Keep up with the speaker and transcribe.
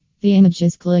The image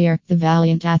is clear: the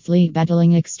valiant athlete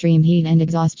battling extreme heat and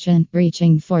exhaustion,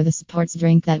 reaching for the sports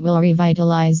drink that will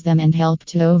revitalize them and help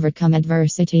to overcome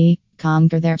adversity,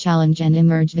 conquer their challenge, and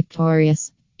emerge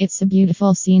victorious. It's a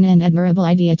beautiful scene and admirable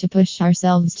idea to push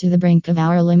ourselves to the brink of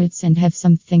our limits and have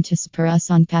something to spur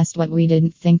us on past what we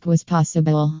didn't think was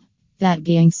possible. That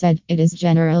being said, it is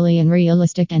generally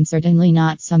unrealistic and certainly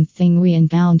not something we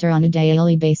encounter on a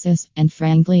daily basis, and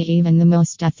frankly, even the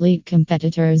most athlete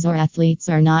competitors or athletes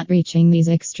are not reaching these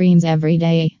extremes every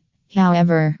day.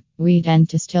 However, we tend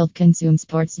to still consume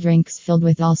sports drinks filled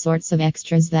with all sorts of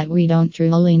extras that we don't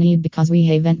truly need because we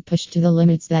haven't pushed to the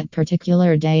limits that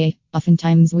particular day.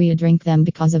 Oftentimes we drink them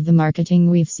because of the marketing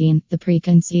we've seen, the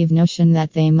preconceived notion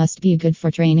that they must be good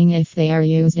for training if they are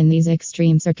used in these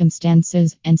extreme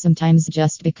circumstances, and sometimes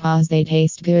just because they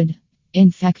taste good. In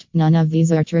fact, none of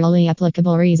these are truly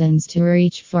applicable reasons to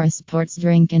reach for a sports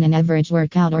drink in an average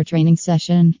workout or training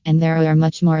session, and there are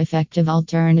much more effective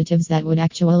alternatives that would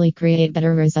actually create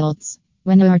better results.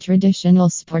 When are traditional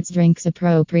sports drinks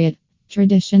appropriate?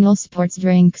 Traditional sports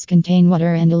drinks contain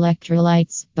water and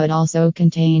electrolytes, but also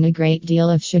contain a great deal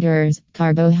of sugars,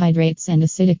 carbohydrates, and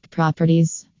acidic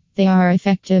properties. They are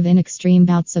effective in extreme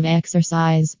bouts of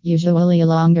exercise, usually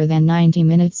longer than 90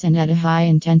 minutes and at a high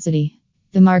intensity.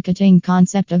 The marketing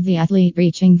concept of the athlete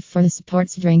reaching for the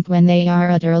sports drink when they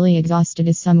are utterly exhausted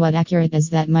is somewhat accurate, as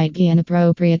that might be an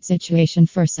appropriate situation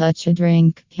for such a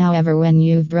drink. However, when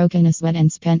you've broken a sweat and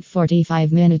spent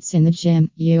 45 minutes in the gym,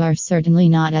 you are certainly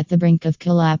not at the brink of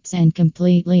collapse and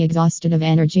completely exhausted of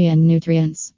energy and nutrients.